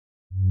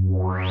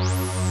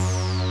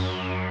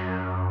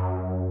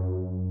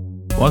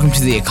Welcome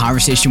to the A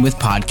Conversation With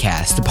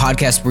podcast, the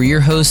podcast where your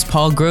host,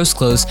 Paul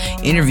Grossclose,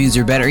 interviews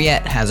or better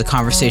yet, has a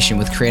conversation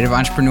with creative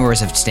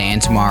entrepreneurs of today and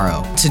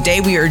tomorrow.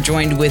 Today we are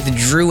joined with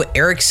Drew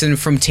Erickson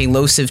from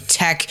Tailosive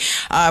Tech.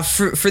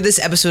 For this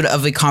episode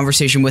of A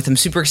Conversation With, I'm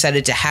super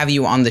excited to have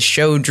you on the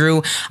show,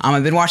 Drew.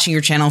 I've been watching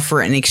your channel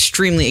for an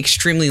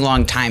extremely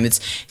long time.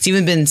 It's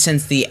even been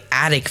since the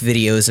attic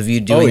videos of you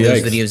doing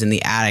those videos in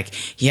the attic.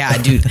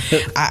 Yeah, dude.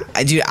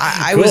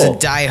 I was a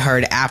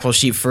diehard Apple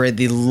sheep for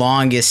the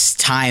longest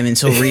time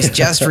until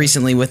just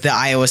recently with the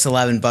iOS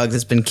 11 bug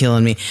that's been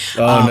killing me.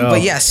 No.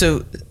 But yeah,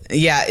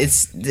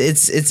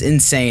 it's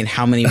insane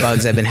how many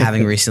bugs I've been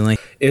having recently.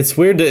 It's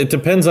weird. It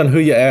depends on who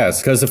you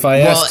ask. Because if I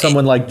ask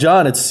someone like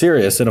John, it's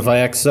serious. And if I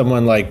ask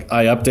someone like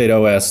I update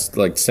OS,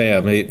 like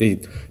Sam,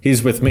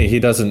 he's with me. He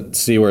doesn't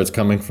see where it's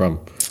coming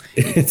from.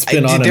 It's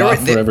been on and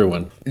off for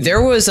everyone.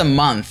 There was a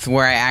month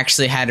where I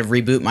actually had to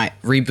reboot my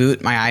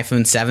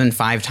iPhone 7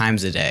 5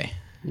 times a day.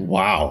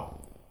 Wow.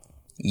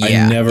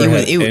 Yeah, I never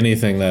had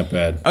anything that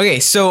bad.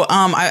 Okay, so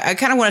I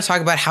kind of want to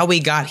talk about how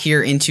we got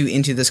here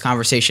into this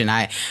conversation.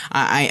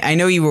 I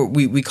know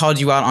we called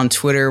you out on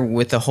Twitter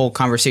with the whole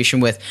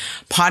conversation with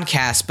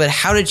podcasts, but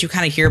how did you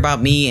kind of hear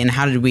about me, and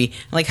how did we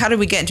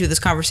get into this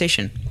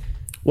conversation?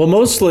 Well,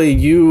 mostly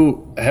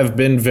you have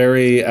been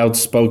very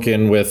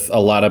outspoken with a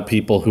lot of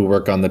people who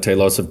work on the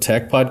Tailosive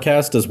Tech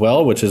podcast as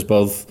well, which is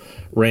both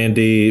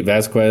Randy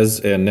Vasquez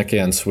and Nick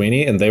Ann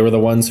Sweeney, and they were the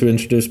ones who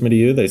introduced me to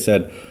you. They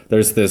said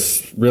there's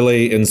this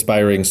really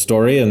inspiring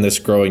story and this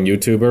growing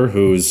YouTuber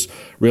who's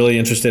really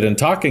interested in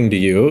talking to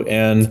you.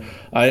 And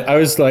I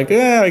was like,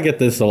 I get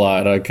this a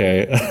lot.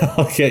 Okay,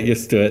 I'll get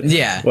used to it.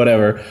 Yeah.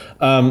 Whatever.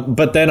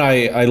 But then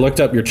I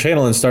looked up your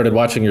channel and started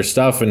watching your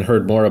stuff and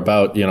heard more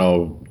about,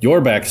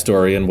 your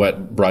backstory and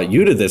what brought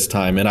you to this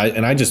time. And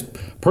I just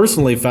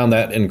personally found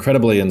that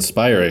incredibly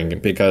inspiring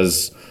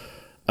because,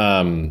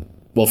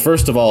 well,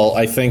 first of all,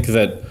 I think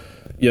that,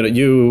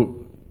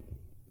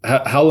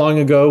 how long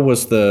ago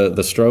was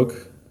the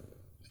stroke?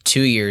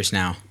 2 years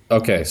now.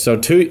 Okay, so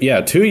 2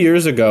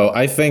 years ago,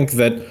 I think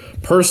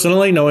that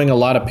personally, knowing a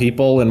lot of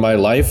people in my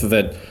life,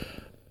 that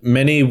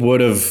many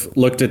would have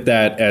looked at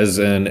that as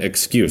an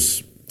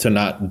excuse to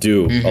not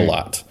do a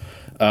lot.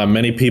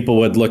 Many people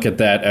would look at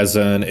that as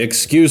an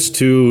excuse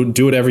to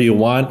do whatever you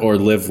want or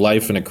live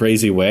life in a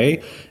crazy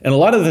way. And a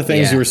lot of the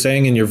things you were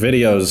saying in your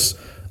videos,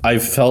 I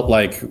felt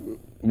like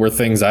were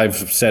things I've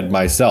said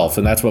myself.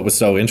 And that's what was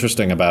so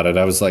interesting about it.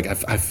 I was like,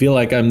 I feel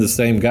like I'm the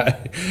same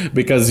guy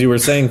because you were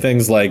saying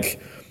things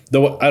like, the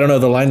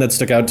line that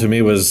stuck out to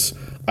me was,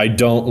 I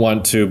don't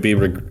want to be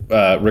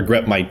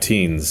regret my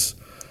teens.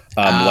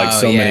 Like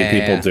so many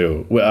people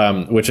do,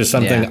 which is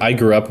something I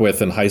grew up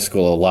with in high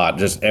school a lot.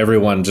 Just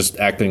everyone just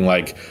acting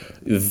like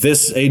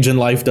this age in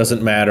life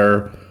doesn't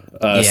matter.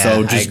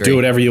 So just do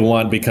whatever you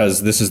want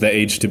because this is the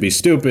age to be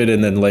stupid,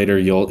 and then later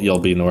you'll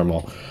be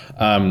normal.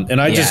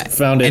 And I just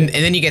found it, and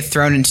then you get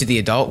thrown into the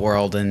adult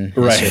world, and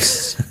it's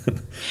just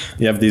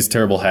you have these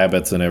terrible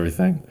habits and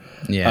everything.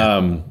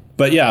 Yeah.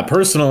 But yeah,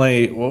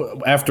 personally,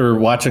 after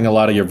watching a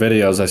lot of your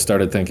videos, I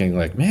started thinking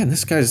like, man,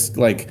 this guy's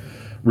like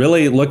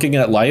really looking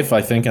at life,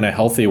 I think, in a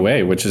healthy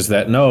way, which is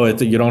that,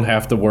 you don't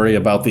have to worry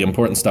about the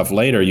important stuff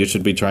later. You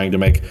should be trying to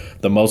make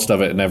the most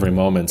of it in every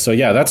moment. So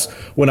yeah, that's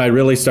when I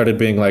really started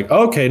being like,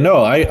 okay, no,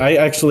 I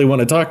actually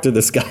want to talk to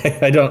this guy.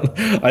 I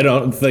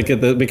don't think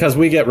because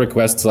we get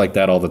requests like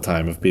that all the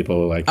time of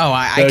people like,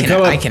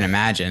 I can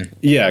imagine.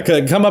 Yeah,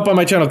 come up on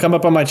my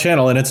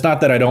channel. And it's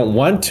not that I don't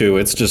want to,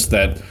 it's just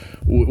that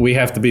we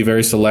have to be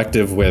very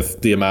selective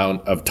with the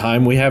amount of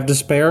time we have to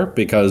spare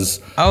because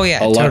a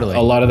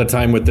lot of the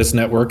time with this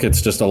network,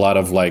 it's just a lot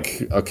of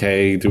like,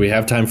 okay, do we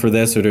have time for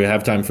this or do we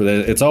have time for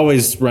this? It's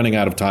always running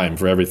out of time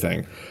for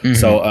everything. Mm-hmm.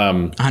 So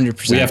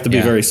 100%, we have to be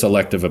very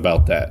selective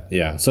about that.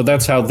 Yeah. So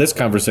that's how this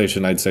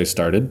conversation, I'd say,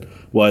 started.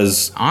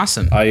 Was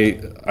awesome.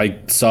 I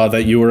saw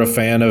that you were a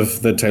fan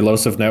of the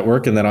Tailosive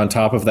network, and then on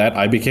top of that,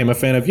 I became a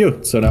fan of you.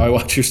 So now I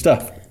watch your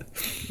stuff.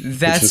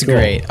 That's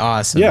great. Cool.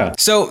 Awesome. Yeah.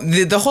 So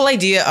the whole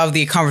idea of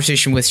the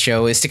Conversation With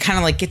show is to kind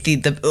of like get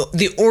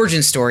the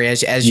origin story,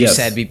 as you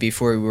said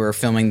before we were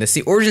filming this,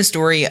 the origin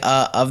story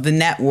of the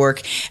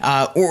network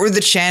or the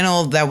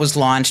channel that was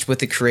launched with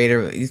the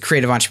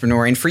creative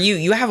entrepreneur. And for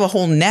you have a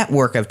whole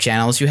network of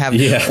channels. You have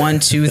 1,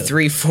 2,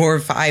 3, 4,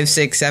 5,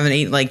 6, 7,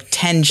 8, like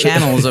 10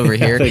 channels over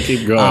here. They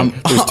keep growing.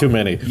 There's too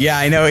many. Yeah,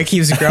 I know it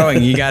keeps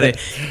growing. You got to,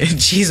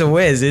 geez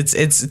whiz,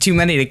 it's too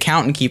many to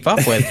count and keep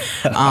up with.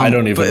 I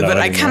don't even know. But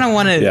I kind of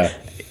want to.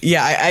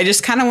 I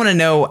just kind of want to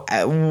know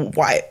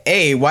why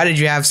did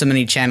you have so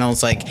many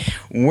channels? Like,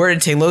 where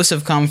did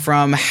Tailosive come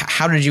from?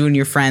 How did you and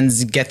your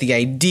friends get the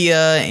idea,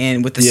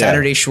 and with the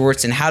Saturday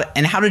Shorts, and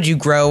how did you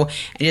grow?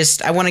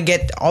 I want to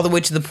get all the way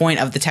to the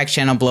point of the tech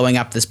channel blowing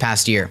up this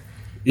past year.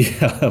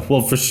 Yeah,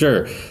 well, for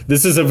sure.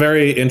 This is a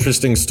very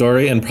interesting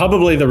story, and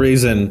probably the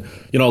reason,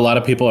 a lot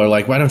of people are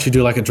like, why don't you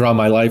do like a Draw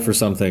My Life or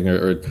something,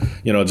 or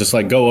just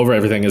like go over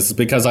everything, is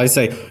because I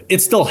say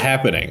it's still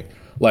happening.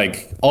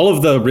 Like all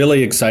of the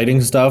really exciting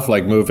stuff,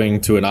 like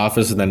moving to an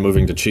office and then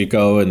moving to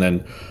Chico, and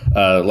then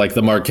like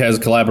the Marquez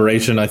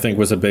collaboration, I think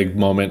was a big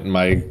moment in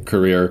my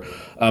career.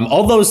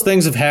 All those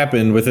things have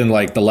happened within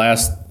like the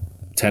last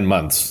 10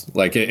 months.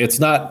 Like it's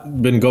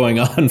not been going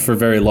on for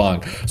very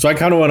long. So I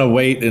kind of want to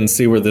wait and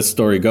see where this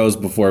story goes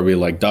before we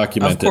like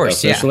document it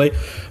officially. Yeah.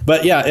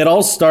 But yeah, it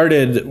all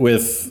started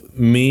with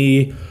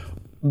me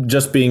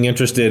just being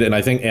interested in,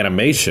 I think,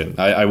 animation.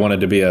 I wanted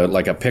to be a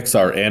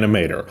Pixar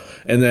animator,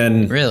 and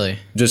then really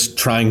just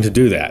trying to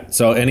do that.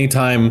 So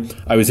anytime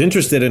I was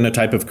interested in a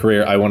type of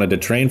career, I wanted to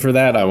train for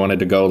that. I wanted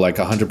to go like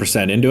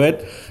 100% into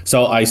it.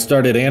 So I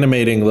started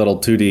animating little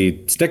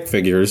 2D stick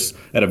figures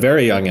at a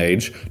very young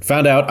age.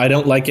 Found out I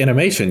don't like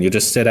animation. You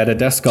just sit at a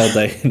desk all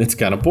day and it's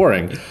kind of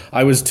boring.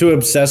 I was too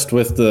obsessed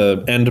with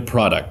the end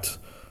product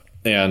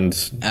and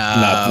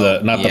not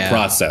the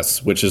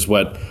process, which is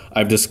what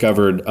I've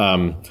discovered.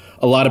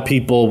 A lot of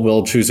people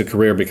will choose a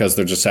career because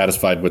they're just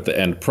satisfied with the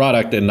end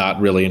product and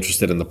not really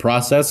interested in the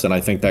process. And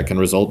I think that can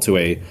result to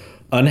a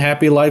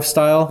unhappy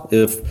lifestyle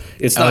if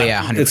it's not,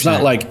 it's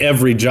not like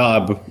every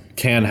job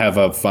can have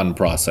a fun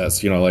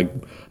process. You know, like,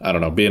 I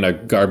don't know, being a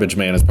garbage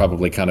man is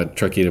probably kind of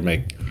tricky to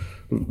make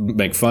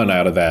fun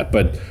out of that.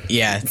 But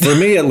yeah, for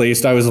me at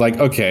least, I was like,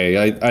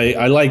 okay,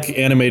 I like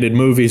animated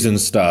movies and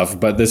stuff,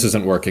 but this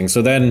isn't working.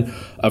 So then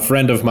a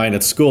friend of mine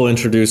at school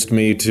introduced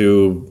me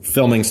to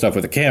filming stuff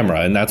with a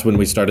camera, and that's when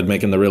we started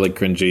making the really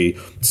cringy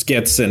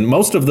skits, and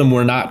most of them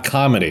were not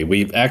comedy.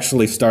 We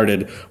actually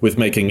started with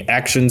making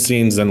action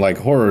scenes and like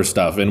horror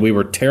stuff, and we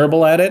were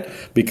terrible at it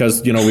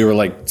because, you know, we were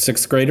like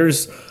sixth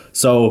graders.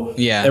 So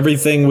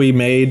everything we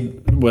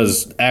made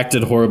was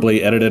acted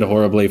horribly, edited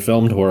horribly,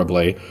 filmed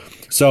horribly.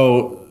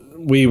 So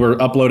we were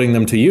uploading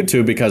them to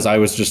YouTube because I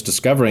was just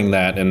discovering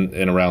that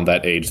in around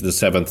that age, the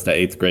 7th to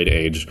 8th grade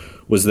age,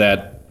 was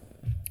that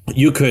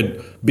you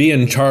could be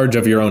in charge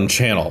of your own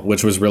channel,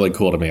 which was really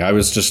cool to me. I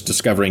was just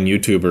discovering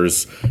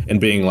YouTubers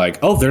and being like,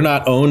 oh, they're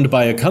not owned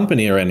by a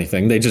company or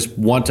anything. They just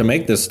want to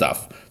make this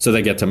stuff, so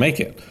they get to make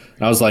it.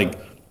 And I was like,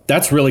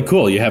 that's really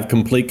cool. You have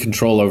complete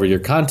control over your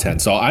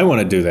content. So I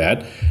want to do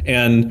that.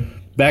 And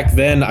back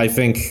then, I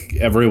think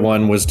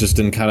everyone was just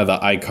in kind of the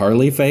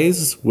iCarly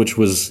phase, which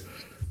was,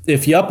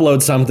 if you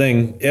upload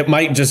something, it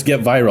might just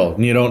get viral,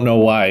 and you don't know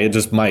why. It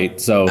just might.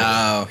 So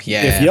if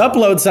you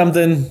upload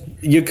something,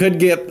 you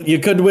could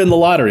win the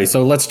lottery.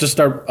 So let's just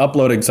start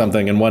uploading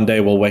something, and one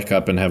day we'll wake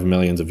up and have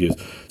millions of views.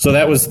 So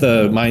that was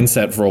the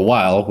mindset for a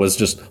while, was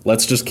just,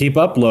 let's just keep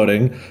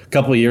uploading. A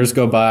couple of years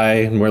go by,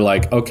 and we're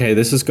like, okay,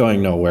 this is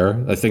going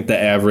nowhere. I think the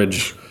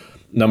average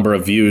number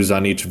of views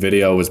on each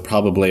video was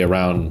probably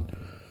around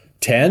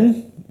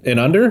 10 and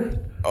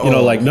under. You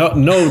know, like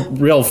no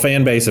real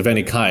fan base of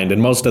any kind,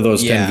 and most of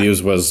those 10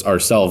 views was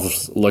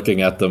ourselves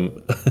looking at them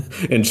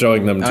and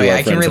showing them to our friends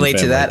and family.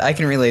 I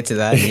can relate to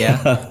that.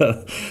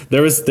 Yeah.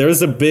 There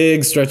was a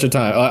big stretch of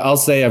time. I'll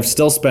say I've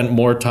still spent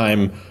more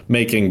time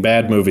making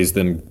bad movies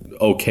than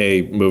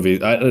okay movies.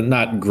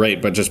 Not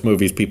great, but just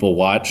movies people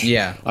watch.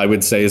 Yeah. I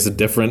would say is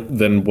different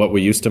than what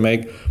we used to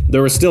make.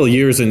 There were still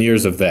years and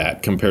years of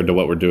that compared to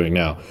what we're doing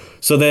now.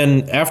 So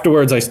then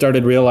afterwards, I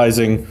started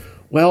realizing,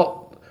 well,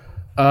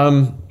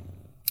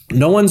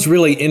 no one's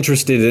really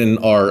interested in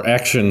our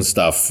action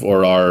stuff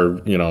or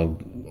our, you know,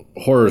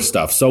 horror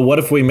stuff. So what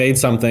if we made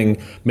something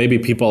maybe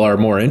people are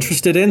more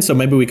interested in? So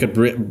maybe we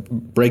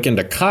could break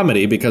into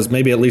comedy, because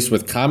maybe at least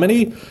with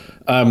comedy,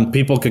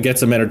 people could get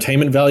some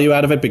entertainment value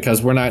out of it,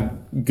 because we're not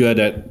good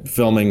at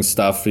filming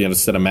stuff, you know,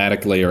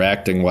 cinematically or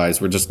acting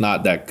wise. We're just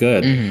not that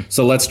good. Mm-hmm.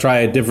 So let's try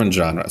a different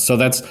genre. So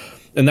that's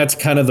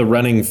kind of the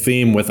running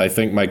theme with, I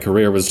think, my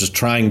career, was just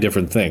trying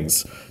different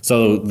things.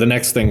 So the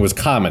next thing was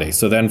comedy.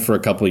 So then for a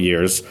couple of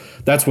years,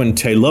 that's when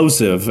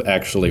Tailosive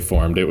actually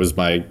formed. It was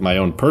my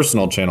own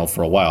personal channel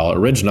for a while.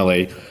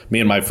 Originally, me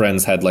and my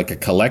friends had like a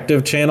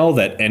collective channel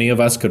that any of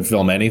us could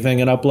film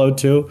anything and upload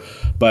to.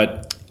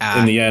 But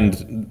in the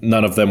end,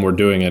 none of them were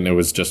doing it, and it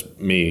was just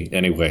me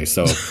anyway.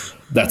 So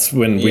that's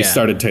when we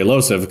started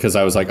Tailosive, because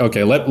I was like,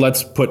 okay,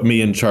 let's put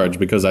me in charge,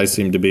 because I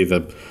seem to be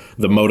the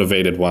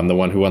motivated one, the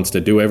one who wants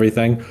to do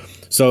everything.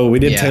 So we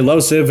did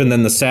Tailosive, and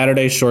then the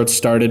Saturday shorts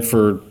started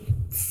for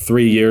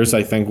 3 years,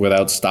 I think,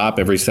 without stop.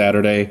 Every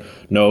Saturday,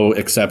 no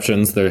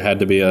exceptions. There had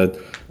to be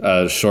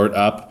a short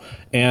up.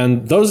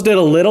 And those did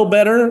a little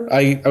better.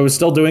 I was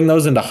still doing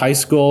those into high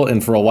school,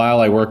 and for a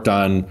while I worked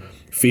on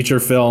feature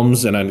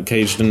films, and on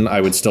occasion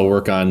I would still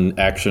work on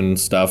action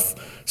stuff.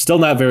 Still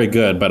not very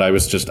good, but I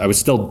was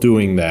still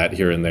doing that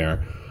here and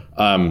there.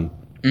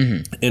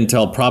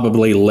 Until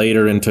probably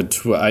later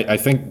into, I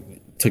think,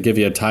 to give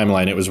you a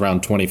timeline, it was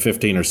around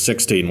 2015 or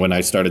 16 when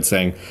I started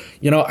saying,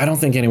 you know, I don't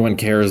think anyone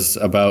cares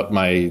about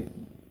my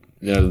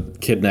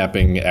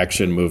kidnapping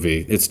action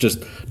movie. It's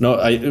just,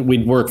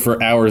 we'd work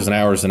for hours and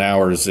hours and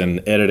hours,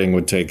 and editing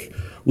would take,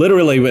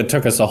 literally, it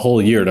took us a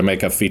whole year to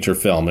make a feature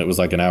film. It was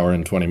like an hour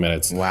and 20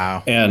 minutes.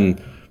 Wow.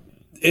 And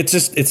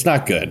it's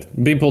not good.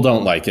 People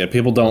don't like it.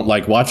 People don't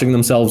like watching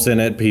themselves in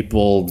it.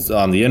 People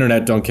on the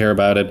internet don't care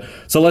about it.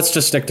 So let's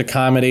just stick to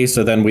comedy.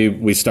 So then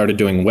we started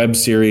doing web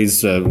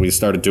series. We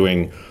started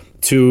doing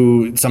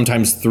 2,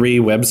 sometimes 3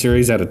 web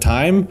series at a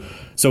time.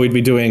 So we'd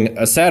be doing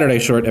a Saturday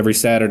short every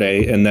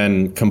Saturday, and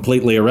then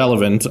Completely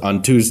Irrelevant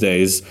on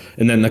Tuesdays,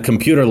 and then the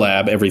Computer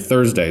Lab every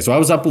Thursday. So I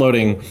was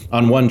uploading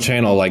on one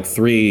channel like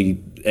 3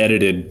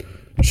 edited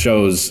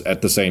shows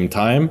at the same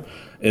time.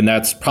 And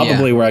that's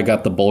probably where I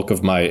got the bulk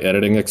of my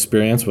editing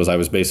experience, was I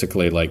was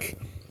basically like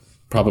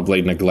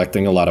probably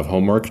neglecting a lot of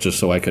homework just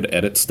so I could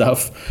edit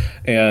stuff.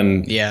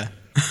 And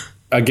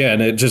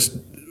again,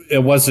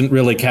 it wasn't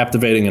really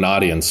captivating an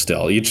audience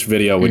still. Each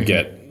video would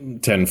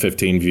get 10,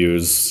 15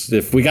 views.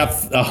 If we got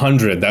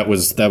 100, that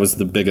was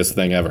the biggest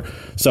thing ever.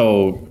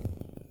 So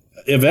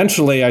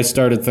eventually I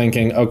started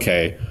thinking,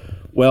 okay,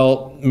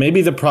 well,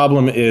 maybe the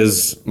problem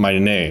is my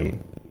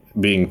name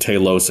being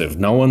Taylosive.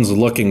 No one's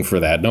looking for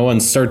that. No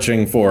one's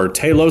searching for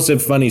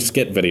Taylosive funny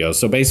skit videos.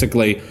 So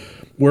basically,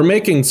 we're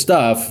making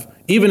stuff,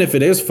 even if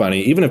it is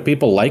funny, even if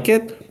people like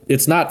it,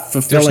 it's not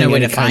fulfilling. There's no way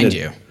to find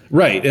you.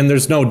 Right, and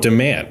there's no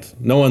demand.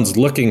 No one's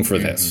looking for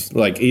this.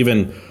 Like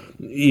even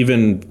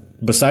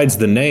besides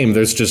the name,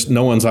 there's just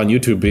no one's on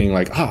YouTube being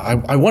like,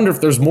 I wonder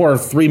if there's more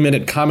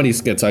 3-minute comedy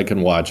skits I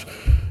can watch.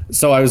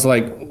 So I was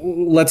like,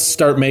 let's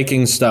start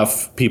making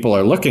stuff people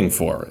are looking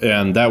for.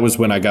 And that was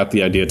when I got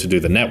the idea to do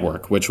the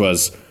network, which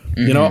was,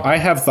 you know, I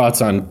have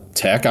thoughts on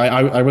tech.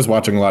 I was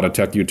watching a lot of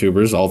tech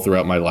YouTubers all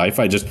throughout my life.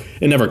 It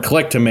never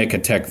clicked to make a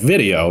tech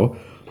video.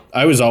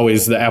 I was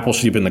always the Apple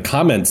sheep in the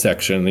comment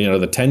section, you know,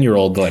 the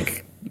 10-year-old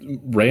like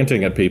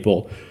ranting at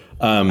people.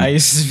 I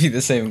used to be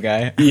the same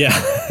guy. Yeah,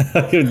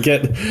 I would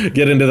get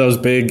into those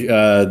big.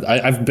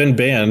 I've been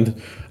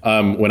banned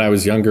when I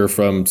was younger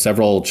from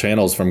several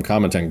channels from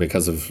commenting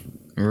because of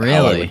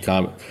how I would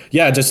comment.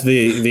 Yeah, just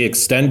the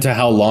extent to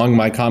how long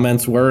my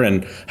comments were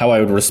and how I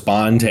would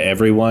respond to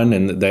everyone,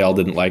 and they all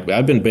didn't like me.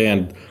 I've been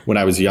banned when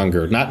I was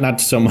younger,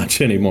 not so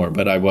much anymore,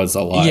 but I was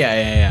a lot.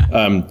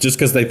 Yeah. Just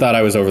because they thought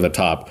I was over the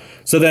top.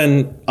 So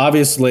then,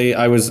 obviously,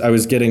 I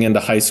was getting into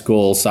high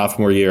school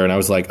sophomore year, and I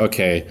was like,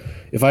 okay,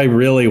 if I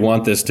really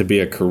want this to be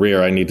a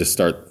career, I need to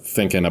start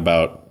thinking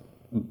about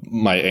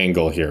my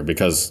angle here,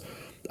 because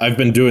I've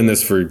been doing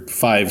this for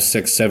 5,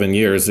 6, 7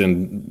 years,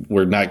 and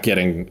we're not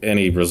getting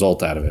any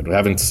result out of it. We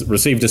haven't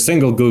received a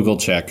single Google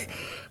check.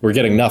 We're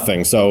getting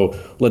nothing. So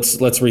let's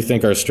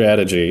rethink our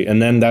strategy.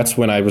 And then that's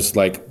when I was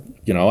like,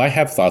 you know, I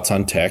have thoughts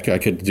on tech. I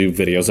could do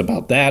videos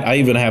about that. I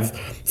even have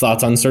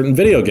thoughts on certain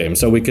video games.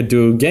 So we could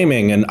do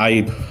gaming. And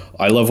I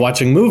love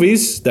watching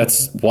movies.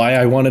 That's why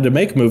I wanted to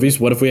make movies.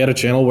 What if we had a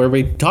channel where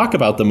we talk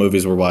about the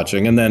movies we're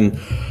watching? And then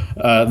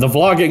the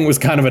vlogging was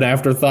kind of an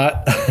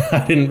afterthought.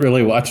 I didn't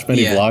really watch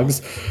many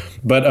vlogs.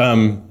 But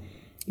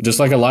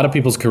just like a lot of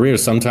people's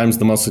careers, sometimes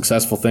the most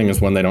successful thing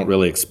is when they don't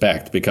really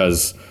expect,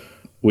 because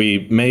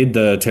we made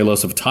the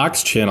Taylosive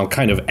Talks channel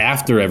kind of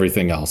after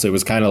everything else. It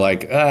was kind of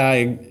like,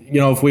 you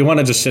know, if we want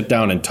to just sit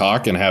down and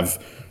talk and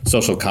have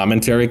social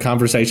commentary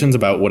conversations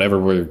about whatever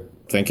we're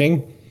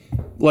thinking,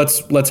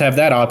 let's have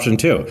that option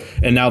too.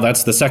 And now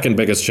that's the second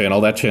biggest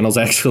channel. That channel's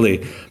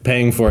actually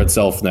paying for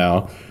itself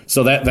now.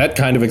 So that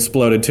kind of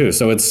exploded too.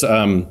 So it's,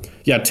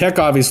 tech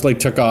obviously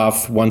took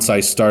off once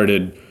I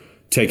started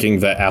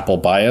taking the Apple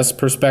bias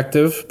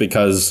perspective,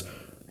 because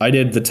I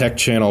did the tech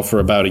channel for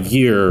about a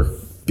year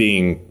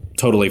being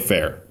totally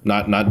fair,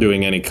 not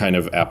doing any kind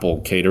of Apple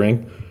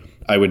catering.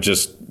 I would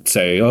just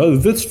say, oh,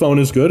 this phone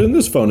is good and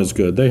this phone is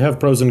good. They have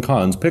pros and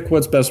cons. Pick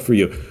what's best for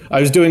you. I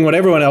was doing what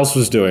everyone else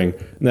was doing.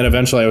 And then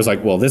eventually I was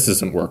like, well, this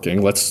isn't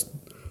working. Let's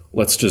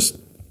just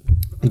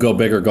go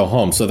big or go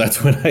home. So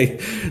that's when I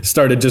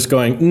started just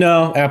going,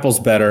 no, Apple's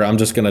better. I'm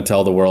just going to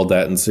tell the world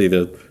that and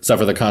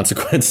suffer the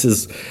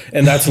consequences.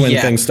 And that's when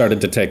things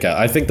started to take out.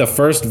 I think the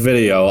first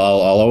video,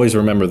 I'll always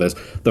remember this,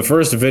 the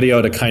first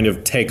video to kind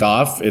of take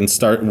off and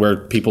start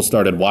where people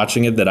started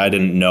watching it that I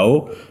didn't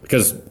know,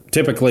 because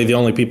typically the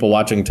only people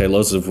watching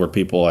Taylosive were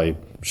people I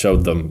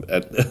showed them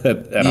at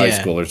high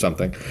school or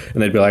something.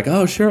 And they'd be like,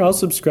 oh, sure, I'll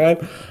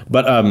subscribe.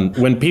 But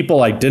when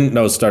people I didn't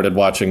know started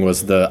watching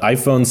was the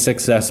iPhone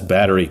 6S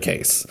battery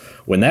case.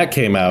 When that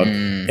came out,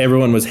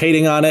 everyone was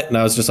hating on it. And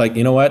I was just like,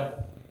 you know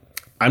what?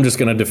 I'm just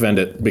going to defend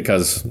it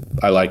because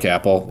I like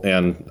Apple.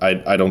 And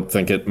I don't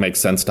think it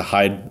makes sense to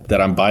hide that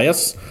I'm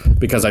biased,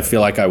 because I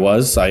feel like I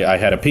was. I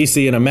had a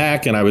PC and a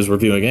Mac, and I was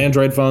reviewing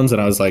Android phones,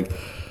 and I was like,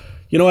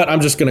 you know what?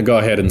 I'm just going to go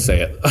ahead and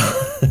say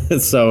it.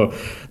 So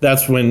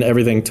that's when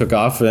everything took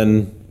off.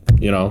 And,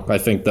 you know, I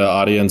think the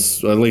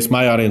audience, or at least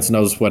my audience,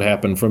 knows what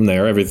happened from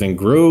there. Everything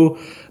grew.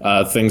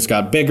 Things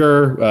got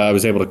bigger. I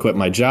was able to quit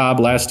my job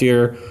last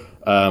year.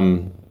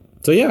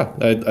 So, yeah,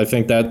 I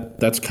think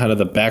that's kind of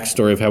the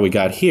backstory of how we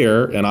got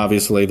here. And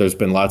obviously, there's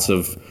been lots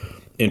of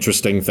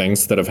interesting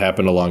things that have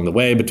happened along the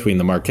way between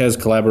the Marquez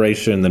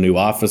collaboration, the new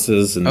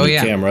offices, and new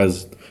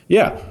cameras.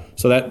 Yeah.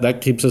 So that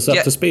keeps us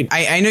up to speed.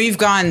 I know you've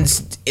gone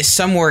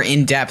somewhere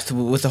in depth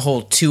with the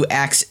whole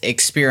 2X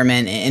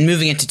experiment and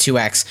moving into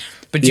 2X.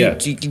 But do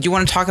you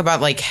want to talk about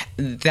like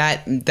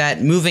that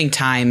moving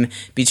time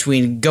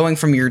between going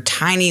from your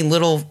tiny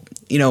little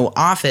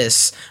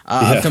office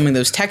filming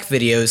those tech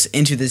videos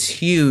into this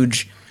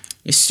huge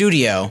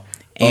studio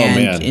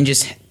and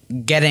just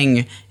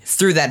getting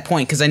through that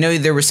point? Because I know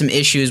there were some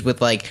issues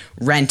with like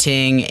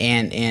renting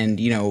and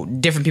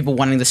different people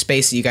wanting the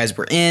space that you guys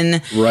were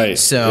in. Right.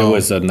 So it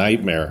was a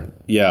nightmare.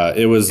 Yeah,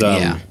 it was.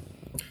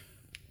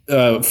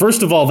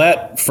 First of all,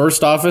 that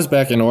first office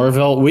back in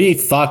Oroville, we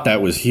thought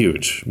that was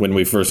huge when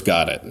we first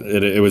got it.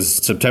 It was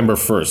September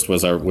 1st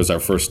was our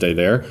first day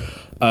there.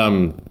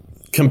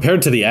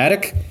 Compared to the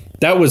attic,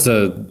 that was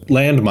a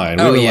landmine.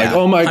 We were like,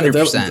 oh my God, that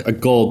was a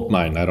gold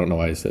mine. I don't know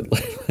why I said we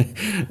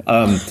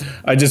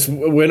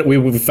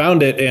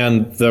found it,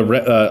 and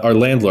our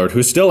landlord,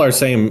 who's still our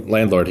same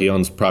landlord, he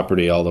owns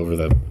property all over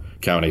the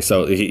county,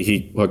 so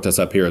he hooked us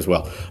up here as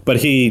well. But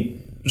he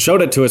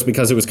showed it to us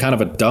because it was kind of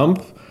a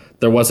dump.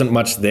 There wasn't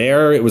much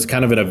there. It was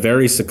kind of in a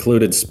very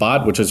secluded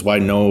spot, which is why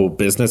no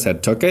business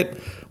had took it,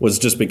 was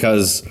just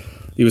because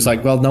he was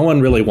like, well, no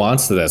one really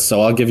wants this, so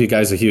I'll give you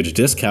guys a huge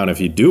discount if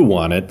you do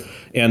want it.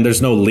 And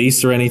there's no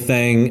lease or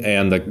anything,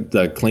 and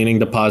the cleaning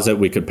deposit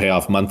we could pay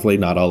off monthly,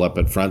 not all up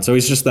at front. So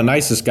he's just the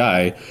nicest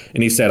guy,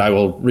 and he said, I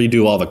will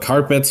redo all the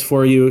carpets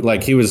for you.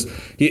 Like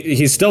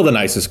he's still the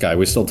nicest guy.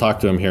 We still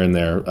talk to him here and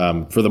there.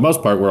 For the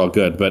most part, we're all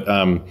good. But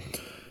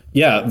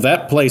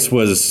that place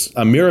was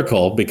a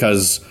miracle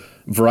because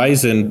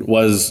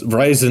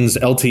Verizon's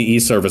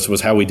LTE service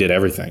was how we did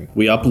everything.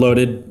 We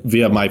uploaded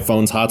via my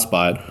phone's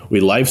hotspot. We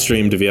live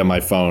streamed via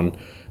my phone.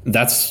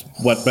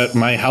 But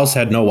my house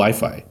had no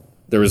Wi-Fi.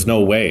 There was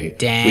no way we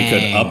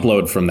could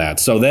upload from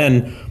that. So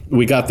then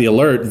we got the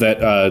alert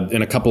that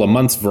in a couple of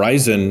months,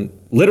 Verizon,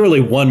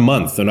 literally 1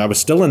 month, and I was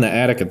still in the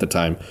attic at the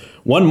time,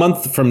 1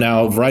 month from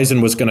now,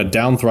 Verizon was going to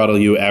down throttle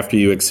you after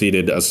you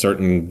exceeded a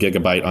certain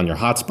gigabyte on your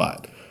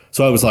hotspot.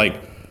 So I was like,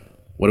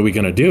 what are we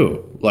going to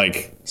do?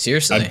 Like,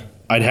 seriously?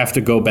 I'd have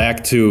to go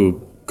back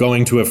to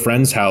going to a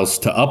friend's house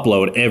to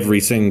upload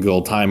every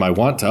single time I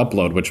want to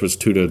upload, which was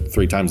 2 to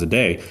 3 times a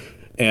day.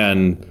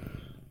 And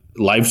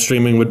live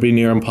streaming would be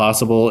near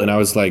impossible. And I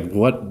was like,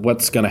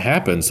 what's going to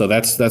happen? So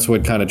that's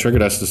what kind of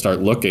triggered us to start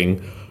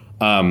looking.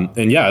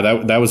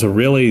 That was a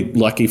really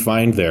lucky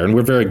find there. And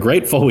we're very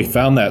grateful we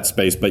found that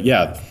space. But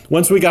yeah,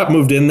 once we got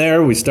moved in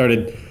there, we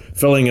started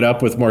filling it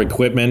up with more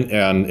equipment,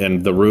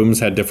 and the rooms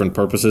had different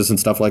purposes and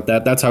stuff like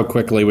that. That's how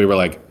quickly we were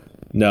like,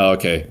 no,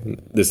 okay,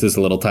 this is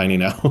a little tiny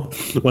now.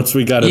 Once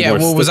we got it. Yeah,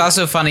 what was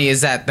also funny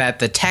is that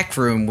the tech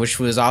room,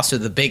 which was also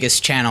the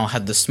biggest channel,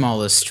 had the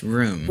smallest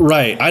room.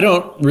 Right. I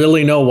don't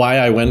really know why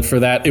I went for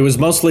that. It was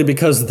mostly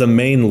because the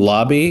main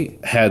lobby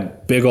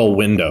had big old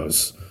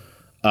windows.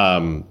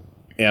 And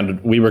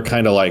we were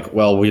kind of like,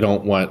 well, we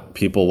don't want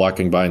people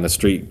walking by in the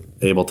street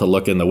able to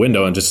look in the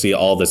window and just see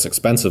all this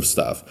expensive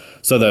stuff.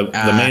 So the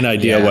main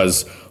idea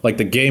was, like,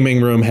 the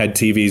gaming room had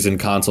TVs and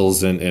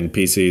consoles and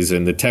PCs,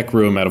 and the tech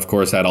room had, of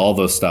course, had all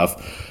those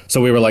stuff.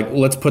 So we were like,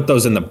 let's put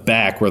those in the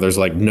back where there's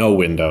like no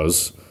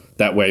windows.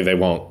 That way they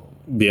won't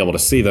be able to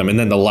see them. And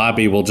then the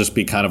lobby will just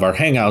be kind of our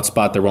hangout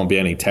spot. There won't be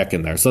any tech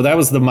in there. So that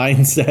was the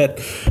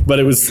mindset. But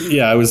it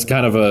was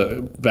kind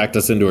of backed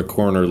us into a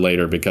corner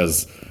later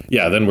because,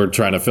 then we're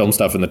trying to film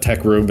stuff in the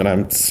tech room and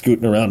I'm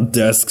scooting around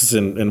desks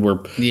and we're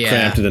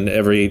cramped and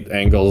every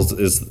angle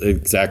is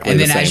exactly the same. And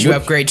then as you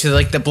upgrade to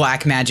like the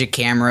Blackmagic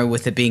camera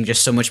with it being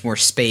just so much more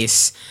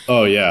space.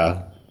 Oh,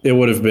 yeah. It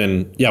would have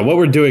been, what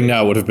we're doing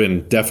now would have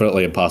been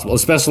definitely impossible,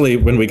 especially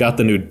when we got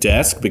the new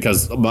desk,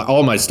 because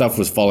all my stuff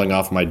was falling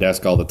off my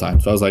desk all the time.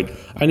 So I was like,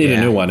 I need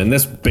a new one, and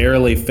this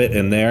barely fit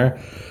in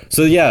there.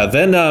 So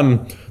then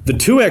the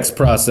 2X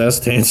process,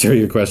 to answer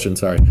your question,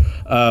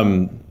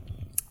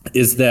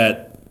 is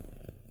that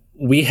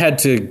we had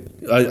to,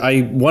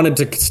 I wanted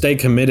to stay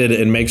committed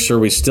and make sure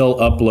we still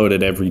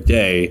uploaded every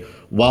day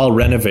while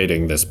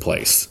renovating this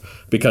place,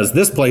 because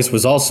this place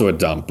was also a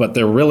dump, but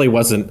there really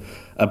wasn't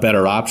a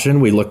better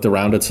option. We looked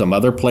around at some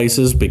other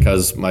places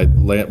because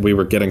we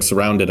were getting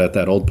surrounded at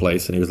that old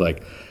place, and he was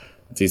like,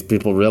 these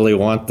people really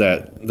want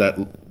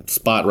that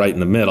spot right in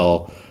the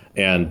middle,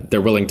 and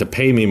they're willing to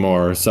pay me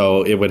more,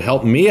 so it would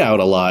help me out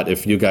a lot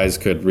if you guys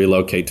could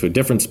relocate to a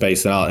different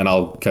space, and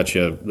I'll cut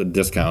you a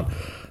discount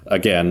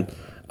again.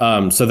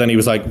 So then he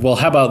was like, well,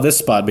 how about this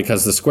spot?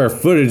 Because the square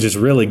footage is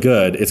really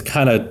good. It's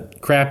kind of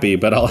crappy,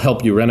 but I'll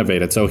help you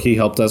renovate it. So he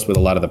helped us with a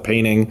lot of the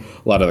painting,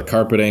 a lot of the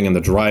carpeting and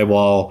the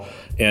drywall.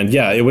 And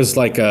it was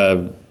like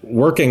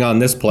working on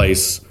this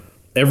place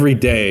every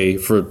day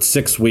for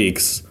 6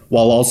 weeks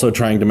while also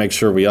trying to make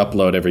sure we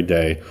upload every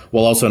day,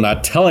 while also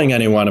not telling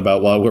anyone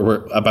about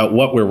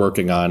what we're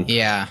working on.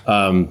 Yeah.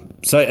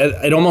 So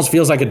it almost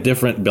feels like a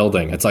different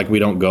building. It's like we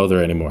don't go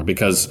there anymore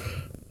because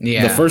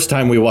the first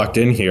time we walked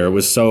in here, it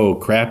was so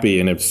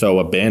crappy and it's so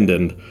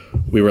abandoned.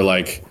 We were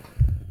like,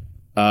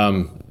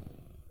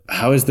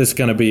 how is this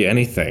going to be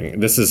anything?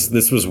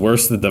 This was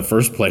worse than the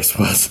first place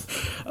was.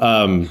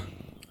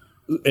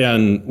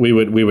 And we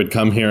would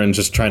come here and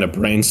just trying to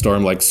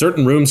brainstorm. Like,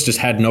 certain rooms just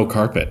had no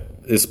carpet.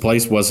 This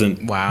place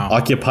wasn't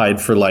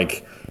occupied for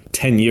like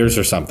 10 years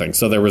or something.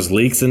 So there was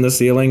leaks in the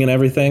ceiling and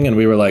everything. And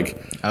we were like,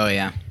 oh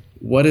yeah,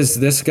 what is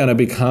this going to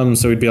become?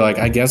 So we'd be like,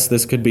 I guess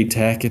this could be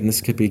tech and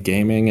this could be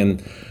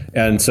gaming.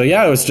 And so,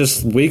 it was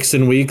just weeks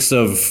and weeks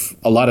of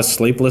a lot of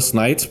sleepless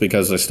nights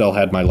because I still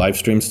had my live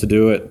streams to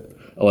do at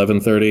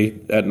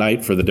 11:30 at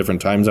night for the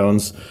different time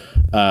zones.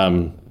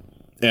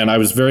 And I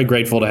was very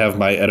grateful to have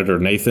my editor,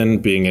 Nathan,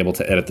 being able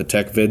to edit the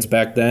tech vids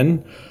back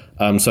then,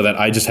 so that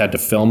I just had to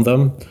film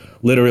them.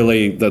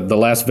 Literally, the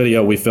last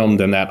video we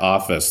filmed in that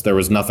office, there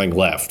was nothing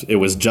left. It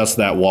was just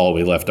that wall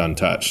we left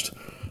untouched.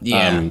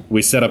 Yeah.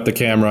 We set up the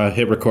camera,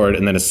 hit record,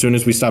 and then as soon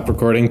as we stopped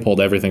recording, pulled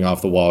everything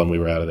off the wall, and we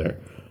were out of there.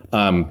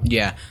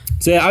 Yeah.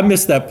 So yeah, I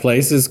missed that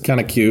place. It's kind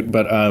of cute,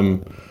 but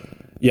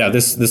yeah,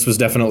 this was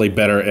definitely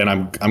better, and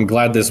I'm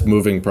glad this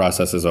moving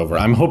process is over.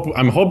 I'm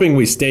hoping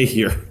we stay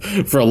here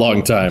for a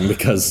long time,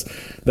 because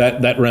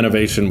that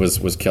renovation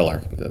was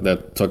killer.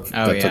 That took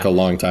a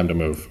long time to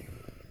move.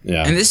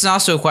 Yeah. And this is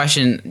also a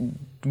question: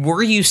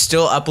 were you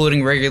still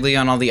uploading regularly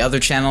on all the other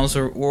channels,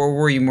 or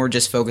were you more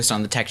just focused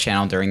on the tech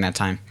channel during that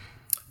time?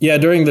 Yeah,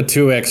 during the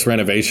 2X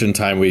renovation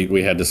time,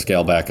 we had to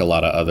scale back a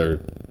lot of other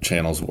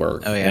channels'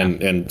 work. Oh, yeah.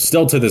 And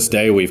still to this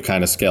day, we've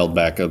kind of scaled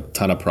back a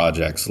ton of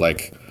projects.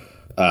 Like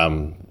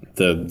the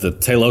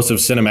Talos of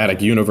Cinematic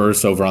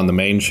Universe over on the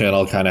main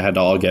channel kind of had to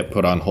all get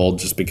put on hold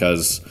just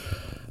because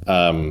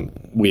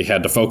we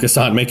had to focus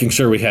on making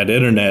sure we had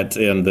internet,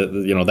 and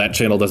that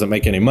channel doesn't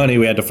make any money.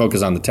 We had to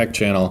focus on the tech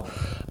channel.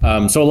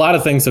 So a lot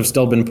of things have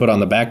still been put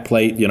on the back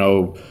plate.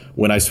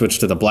 When I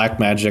switched to the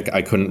Blackmagic,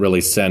 I couldn't really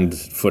send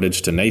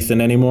footage to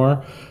Nathan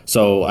anymore.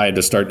 So I had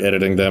to start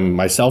editing them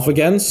myself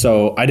again.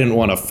 So I didn't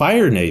want to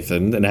fire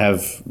Nathan and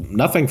have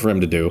nothing for him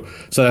to do.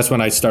 So that's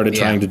when I started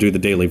trying to do the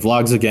daily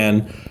vlogs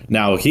again.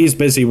 Now he's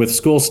busy with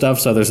school stuff,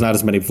 so there's not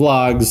as many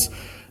vlogs.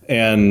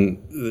 And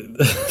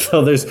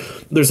so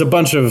there's a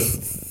bunch of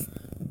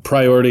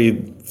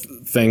priority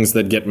things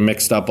that get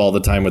mixed up all the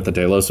time with the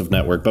Tailosive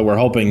network, but we're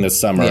hoping this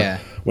summer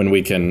when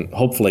we can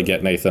hopefully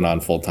get Nathan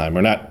on full time.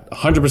 We're not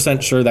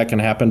 100% sure that can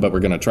happen, but we're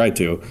going to try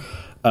to.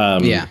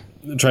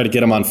 Try to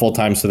get him on full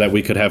time so that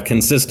we could have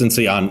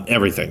consistency on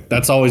everything.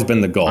 That's always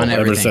been the goal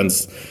ever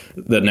since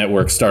the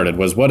network started,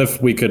 was what if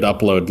we could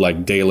upload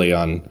like daily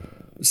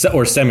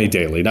or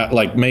semi-daily, not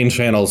like main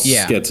channels,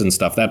 skits and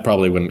stuff. That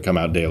probably wouldn't come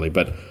out daily,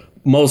 but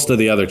most of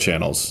the other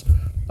channels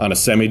on a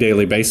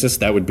semi-daily basis,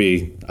 that would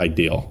be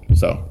ideal.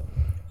 So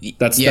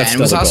that's and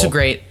what's also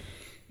great.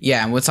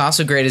 Yeah, and what's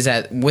also great is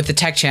that with the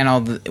tech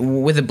channel,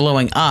 with it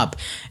blowing up,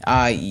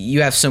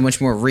 you have so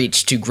much more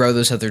reach to grow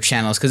those other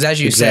channels. Because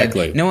as you said,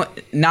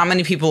 not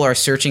many people are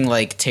searching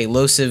like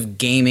Tailosive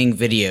gaming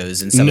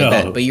videos and stuff like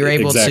that. But you're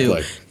able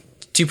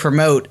to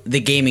promote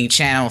the gaming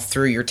channel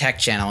through your tech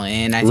channel,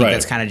 and I think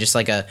that's kind of just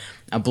like a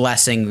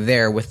blessing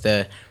there with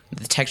the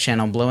tech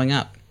channel blowing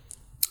up.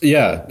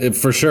 Yeah,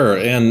 for sure.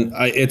 And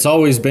it's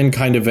always been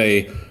kind of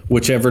a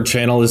whichever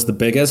channel is the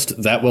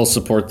biggest, that will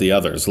support the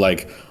others.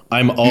 Like,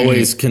 I'm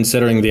always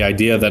considering the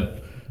idea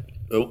that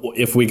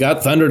if we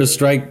got Thunder to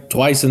strike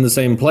twice in the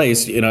same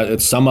place,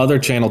 if some other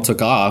channel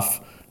took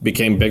off,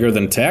 became bigger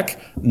than tech,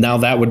 now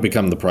that would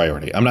become the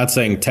priority. I'm not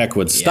saying tech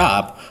would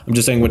stop. I'm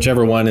just saying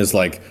whichever one is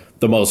like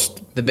the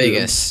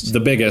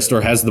biggest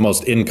or has the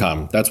most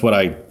income. That's what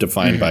I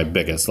define by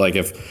biggest. Like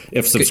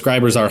if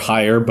subscribers are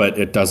higher, but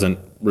it doesn't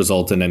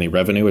result in any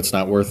revenue, it's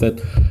not worth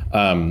it.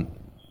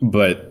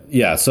 But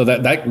yeah, so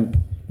that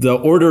the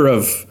order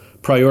of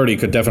priority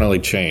could definitely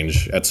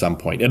change at some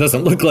point. It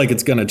doesn't look like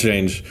it's going to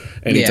change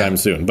anytime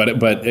soon, but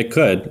it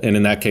could, and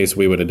in that case,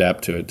 we would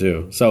adapt to it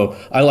too. So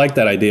I like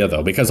that idea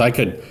though, because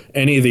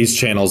any of these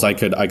channels, I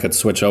could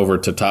switch over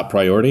to top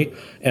priority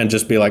and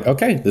just be like,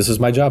 okay, this is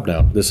my job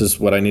now. This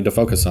is what I need to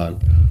focus on.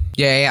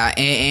 Yeah,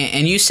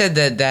 and you said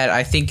that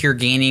I think you're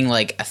gaining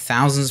like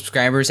 1,000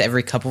 subscribers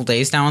every couple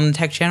days now on the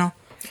tech channel.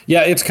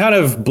 Yeah, it's kind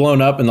of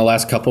blown up in the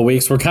last couple of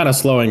weeks. We're kind of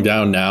slowing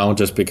down now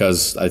just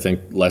because I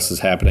think less is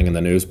happening in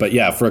the news. But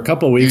yeah, for a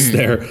couple of weeks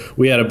there,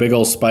 we had a big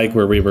old spike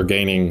where we were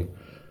gaining,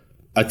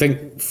 I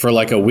think for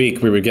like a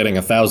week, we were getting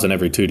 1,000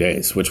 every 2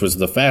 days, which was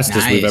the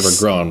fastest we've ever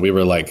grown. We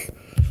were like,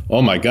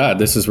 oh my God,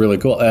 this is really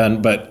cool.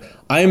 But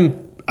I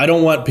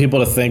don't want people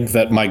to think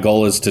that my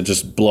goal is to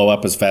just blow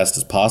up as fast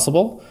as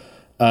possible.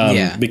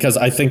 Because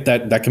I think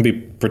that can be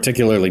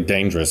particularly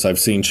dangerous. I've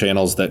seen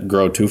channels that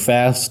grow too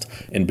fast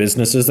and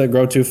businesses that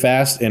grow too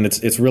fast, and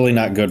it's really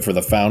not good for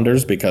the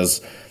founders because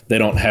they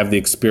don't have the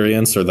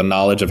experience or the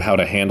knowledge of how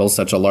to handle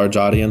such a large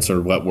audience or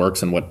what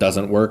works and what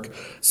doesn't work.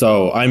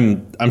 So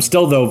I'm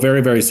still though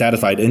very, very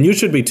satisfied, and you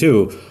should be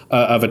too,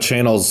 of a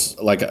channel's,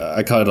 like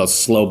I call it a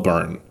slow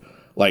burn,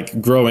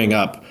 like growing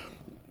up,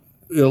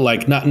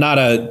 like not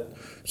a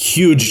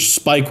huge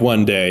spike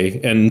one day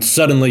and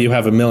suddenly you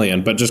have 1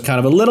 million, but just kind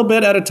of a little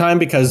bit at a time,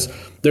 because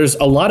there's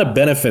a lot of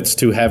benefits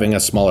to having a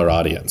smaller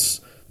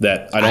audience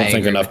that I don't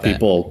think enough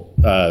people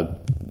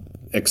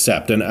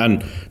accept.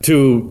 And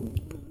to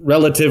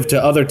relative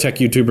to other tech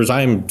YouTubers,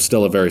 I am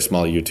still a very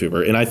small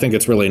YouTuber, and I think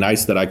it's really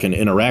nice that I can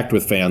interact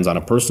with fans on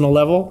a personal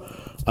level.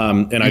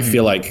 And I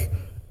feel like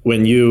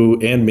when you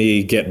and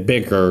me get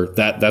bigger,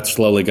 that's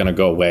slowly going to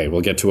go away. We'll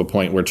get to a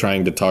point where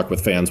trying to talk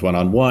with fans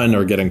one-on-one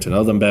or getting to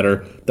know them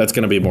better, that's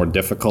going to be more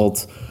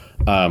difficult.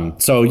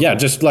 So yeah,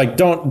 just like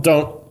don't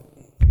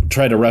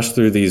try to rush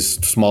through these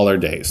smaller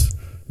days.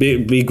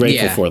 be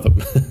grateful for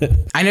them.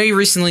 I know you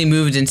recently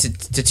moved into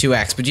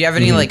 2X, but do you have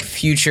any like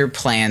future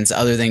plans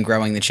other than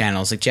growing the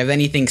channels? Like, do you have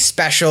anything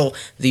special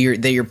that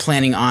you're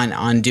planning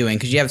on doing?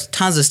 Because you have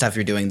tons of stuff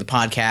you're doing, the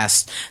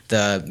podcast,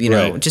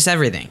 just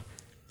everything.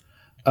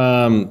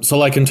 So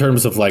like in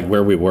terms of like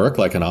where we work,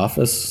 like an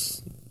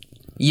office.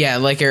 Yeah,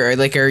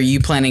 are you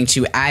planning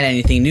to add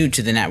anything new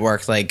to the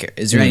network? Like,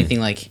 is there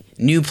anything like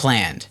new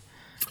planned?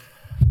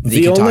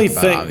 The only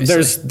thing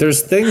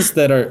there's things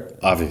that are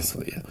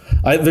obviously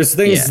there's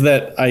things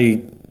that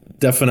I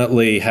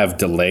definitely have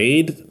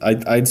delayed.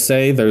 I'd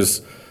say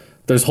there's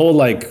whole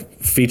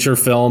like feature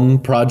film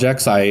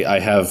projects I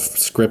have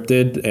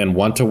scripted and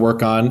want to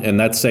work on, and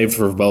that's saved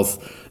for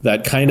both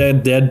that Kinda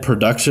Dead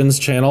Productions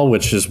channel,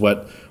 which is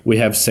what we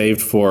have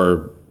saved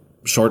for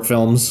short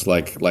films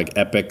like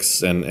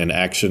epics and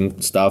action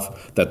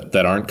stuff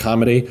that aren't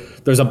comedy.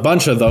 There's a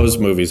bunch of those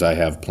movies I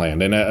have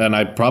planned, and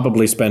I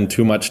probably spend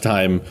too much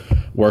time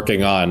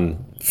working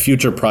on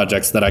future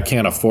projects that I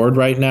can't afford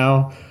right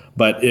now.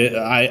 But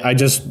I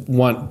just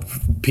want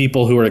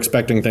people who are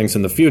expecting things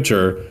in the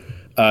future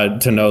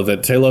to know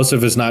that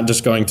Tailosive is not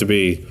just going to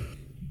be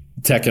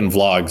tech and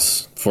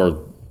vlogs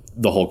for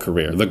the whole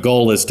career. The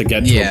goal is to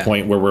get to a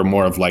point where we're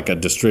more of like a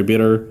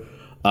distributor.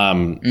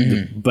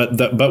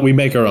 But we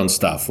make our own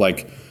stuff,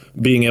 like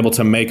being able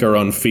to make our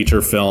own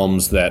feature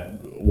films that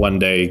one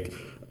day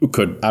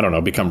could, I don't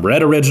know, become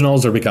Red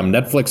Originals or become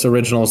Netflix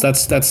originals.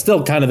 That's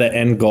still kind of the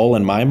end goal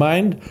in my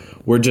mind.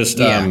 We're just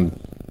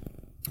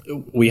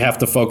we have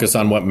to focus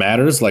on what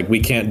matters. Like, we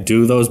can't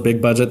do those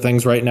big budget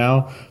things right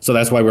now. So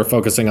that's why we're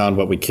focusing on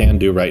what we can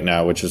do right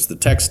now, which is the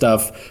tech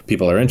stuff.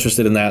 People are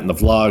interested in that, and the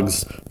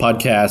vlogs,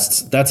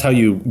 podcasts. That's how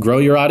you grow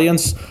your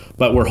audience.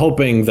 But we're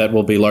hoping that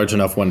we'll be large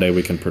enough one day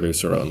we can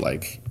produce our own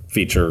like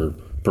feature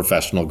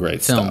professional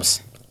grade films.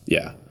 Stuff.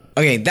 Yeah.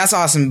 Okay, that's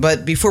awesome.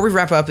 But before we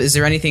wrap up, is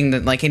there anything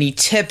that, like, any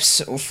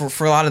tips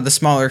for a lot of the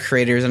smaller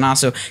creators, and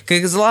also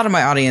because a lot of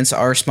my audience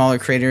are smaller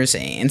creators,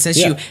 and since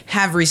you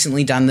have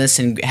recently done this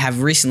and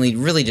have recently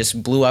really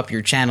just blew up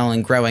your channel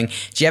and growing,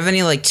 do you have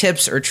any like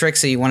tips or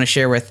tricks that you want to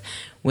share with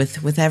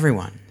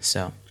everyone?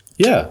 So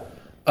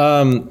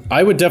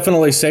I would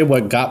definitely say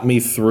what got me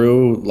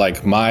through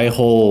like my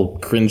whole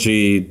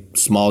cringy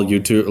small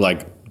YouTube,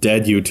 like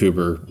dead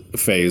YouTuber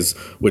phase,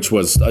 which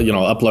was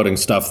uploading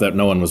stuff that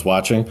no one was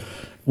watching.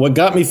 What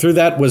got me through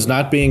that was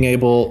not being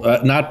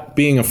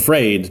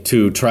afraid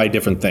to try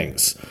different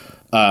things.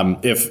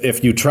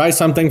 If you try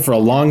something for a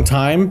long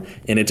time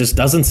and it just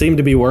doesn't seem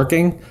to be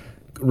working,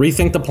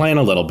 rethink the plan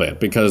a little bit,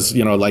 because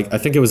like I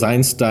think it was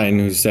Einstein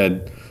who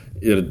said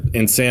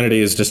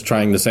insanity is just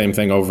trying the same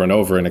thing over and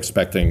over and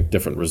expecting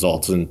different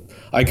results. And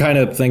I kind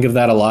of think of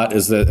that a lot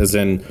as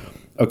in,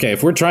 okay,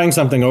 if we're trying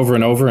something over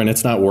and over and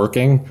it's not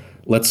working,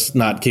 let's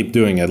not keep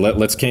doing it.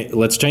 Let's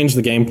change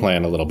the game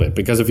plan a little bit,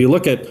 because if you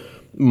look at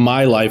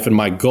my life and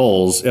my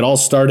goals, it all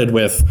started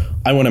with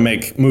I want to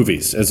make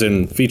movies, as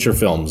in feature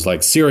films,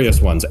 like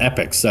serious ones,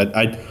 epics.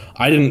 I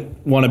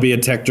didn't want to be a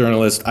tech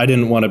journalist. I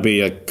didn't want to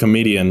be a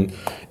comedian.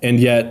 And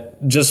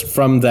yet, just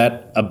from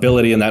that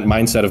ability and that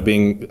mindset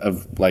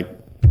of like,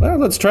 well,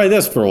 let's try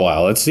this for a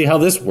while. Let's see how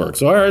this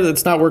works. Or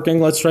it's not working.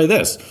 Let's try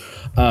this.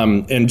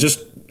 And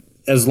just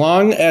as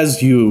long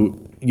as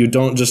you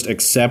don't just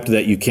accept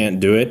that you can't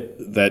do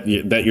it, that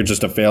you're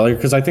just a failure,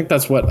 because I think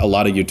that's what a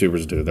lot of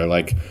YouTubers do. They're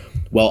like,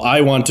 well,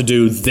 I want to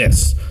do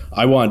this.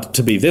 I want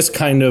to be this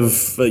kind of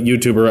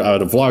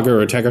YouTuber, a vlogger or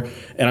a techer,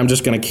 and I'm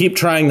just going to keep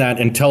trying that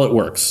until it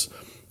works.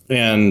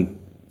 And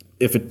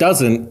if it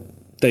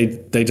doesn't,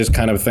 they just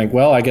kind of think,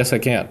 well, I guess I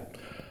can't.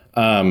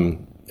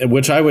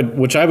 Which I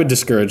would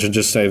discourage and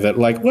just say that,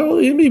 like, well,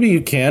 maybe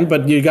you can,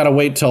 but you got to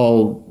wait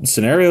till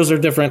scenarios are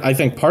different. I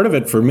think part of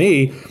it for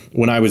me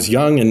when I was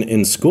young and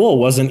in school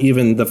wasn't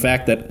even the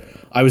fact that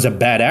I was a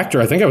bad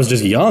actor. I think I was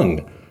just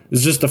young.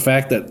 It's just the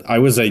fact that I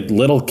was a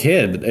little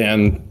kid,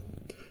 and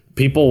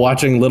people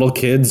watching little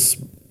kids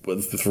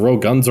throw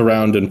guns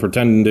around and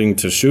pretending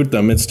to shoot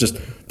them, it's just,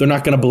 they're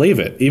not going to believe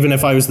it, even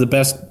if I was the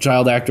best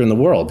child actor in the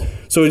world.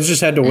 So we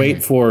just had to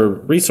wait for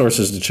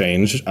resources to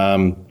change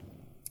and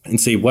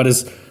see what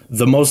is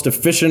the most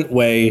efficient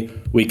way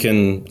we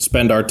can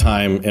spend our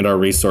time and our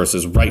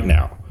resources right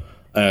now.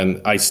 And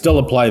I still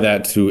apply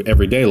that to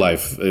everyday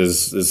life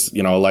is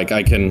like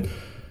I can...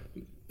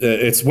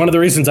 It's one of the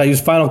reasons I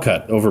use Final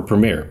Cut over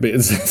Premiere.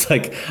 It's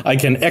like I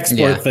can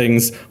export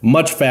things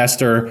much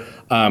faster.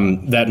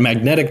 That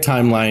magnetic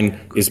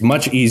timeline is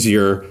much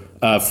easier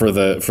for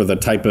the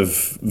type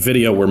of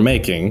video we're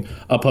making,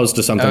 opposed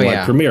to something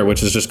like Premiere,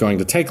 which is just going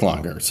to take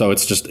longer. So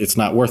it's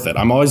not worth it.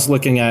 I'm always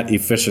looking at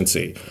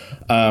efficiency.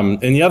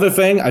 And the other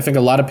thing I think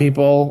a lot of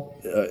people,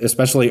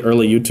 especially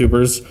early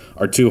YouTubers,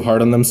 are too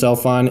hard on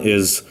themselves on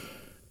is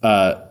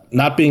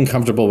not being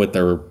comfortable with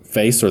their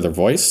face or their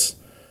voice.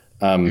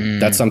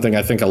 That's something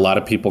I think a lot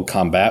of people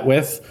combat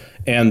with.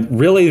 And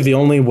really the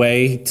only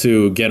way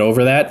to get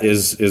over that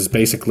is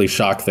basically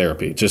shock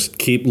therapy. Just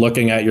keep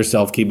looking at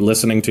yourself, keep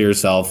listening to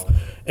yourself,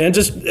 and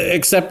just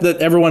accept that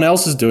everyone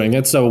else is doing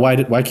it. So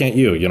why can't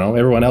you? You know,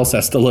 everyone else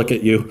has to look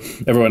at you.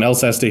 Everyone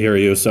else has to hear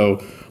you.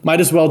 So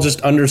might as well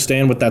just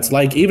understand what that's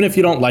like, even if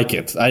you don't like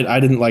it. I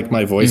didn't like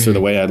my voice or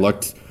the way I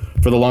looked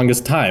for the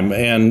longest time,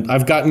 and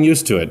I've gotten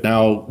used to it.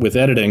 Now with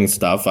editing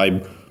stuff,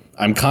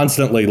 I'm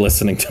constantly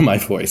listening to my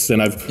voice,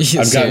 and I've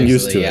gotten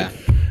used to it.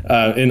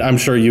 And I'm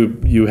sure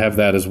you have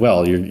that as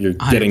well. You're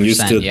getting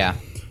used to. Yeah.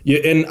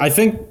 And I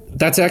think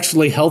that's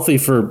actually healthy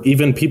for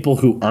even people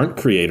who aren't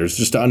creators,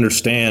 just to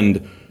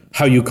understand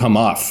how you come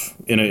off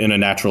in a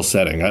natural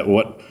setting.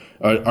 What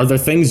are there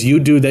things you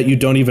do that you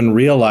don't even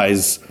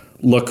realize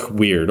look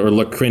weird or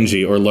look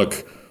cringy or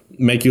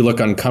make you look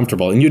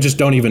uncomfortable, and you just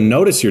don't even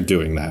notice you're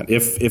doing that?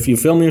 If you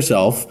film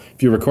yourself,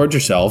 if you record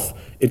yourself,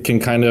 it can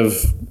kind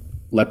of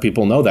let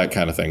people know that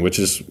kind of thing, which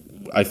is,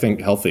 I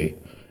think, healthy.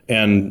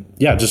 And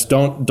yeah, just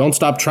don't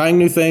stop trying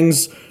new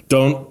things.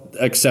 Don't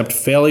accept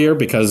failure,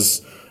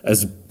 because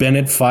as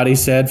Bennett Foddy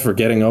said for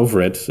Getting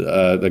Over It,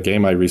 the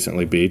game I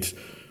recently beat,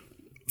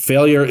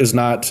 failure is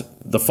not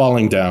the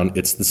falling down,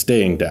 it's the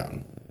staying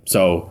down.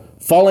 So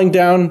falling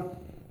down,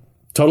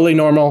 totally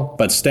normal,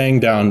 but staying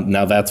down,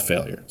 now that's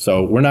failure.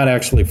 So we're not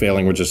actually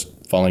failing, we're just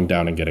falling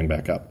down and getting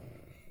back up.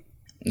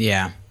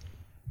 Yeah.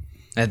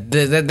 I think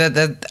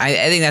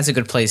that's a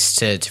good place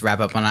to wrap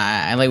up on.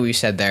 I like what you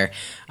said there,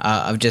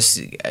 of just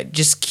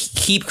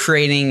keep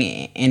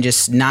creating and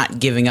just not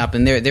giving up.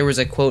 And there was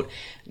a quote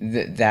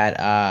that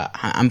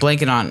I'm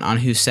blanking on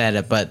who said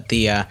it, but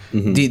the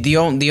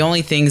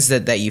only things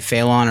that you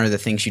fail on are the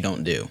things you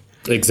don't do.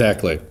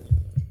 Exactly.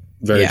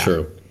 Very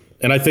true.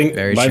 And I think,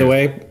 by the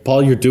way,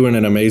 Paul, you're doing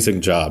an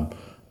amazing job.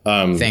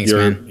 Thanks,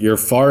 man. You're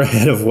far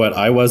ahead of what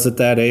I was at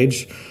that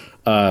age,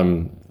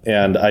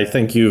 and I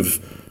think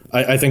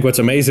I think what's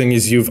amazing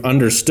is you've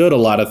understood a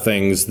lot of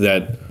things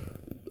that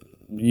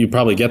you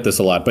probably get this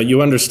a lot, but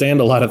you understand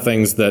a lot of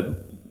things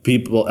that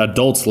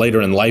adults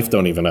later in life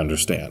don't even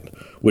understand,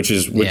 which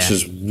is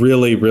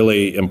really,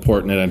 really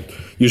important. And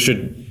you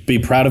should be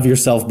proud of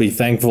yourself, be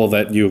thankful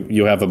that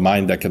you have a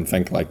mind that can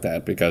think like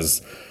that,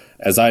 because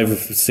as I've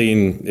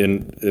seen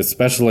in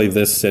especially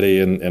this city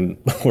and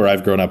where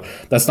I've grown up,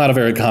 that's not a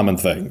very common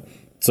thing.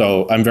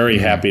 So I'm very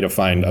happy to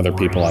find other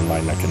people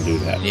online that can do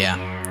that.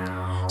 Yeah.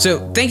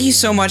 So thank you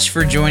so much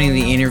for joining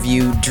the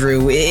interview,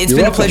 Drew. It's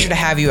been a pleasure to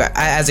have you.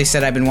 As I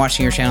said, I've been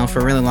watching your channel for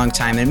a really long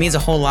time, and it means a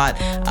whole lot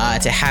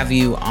to have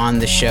you on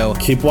the show.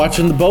 Keep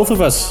watching the both of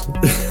us.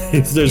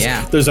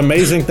 There's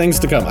amazing things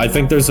to come. I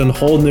think there's a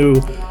whole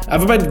new...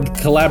 I've been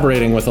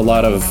collaborating with a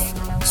lot of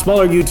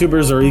smaller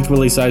YouTubers or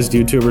equally sized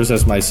YouTubers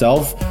as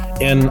myself,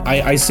 and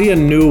I see a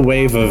new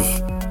wave of,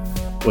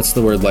 what's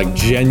the word, like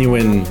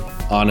genuine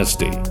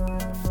honesty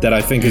that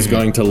I think is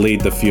going to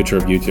lead the future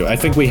of YouTube. I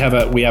think we have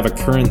a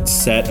current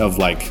set of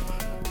like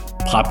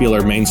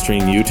popular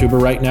mainstream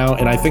YouTuber right now,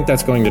 and I think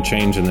that's going to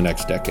change in the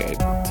next decade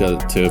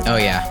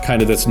to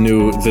kind of this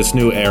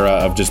new era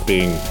of just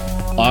being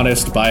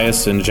honest,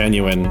 biased, and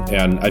genuine.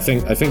 And I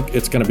think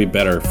it's going to be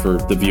better for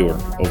the viewer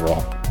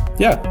overall.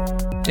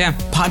 Yeah,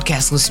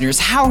 podcast listeners,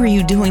 how are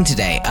you doing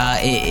today?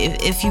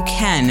 If you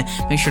can,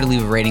 make sure to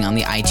leave a rating on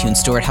the iTunes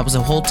store. It helps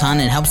a whole ton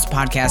and helps the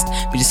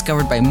podcast be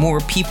discovered by more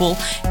people.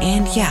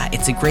 And yeah,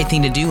 it's a great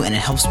thing to do, and it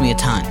helps me a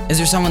ton. Is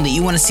there someone that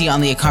you want to see on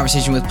the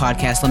Conversation with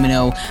podcast? Let me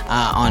know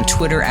on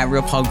Twitter at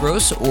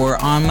RealPaulGross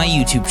or on my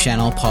YouTube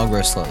channel, Paul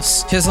Grossclose.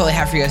 So that's all I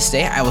have for you guys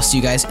today. I will see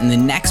you guys in the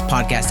next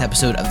podcast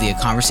episode of the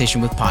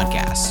Conversation with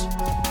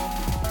Podcast.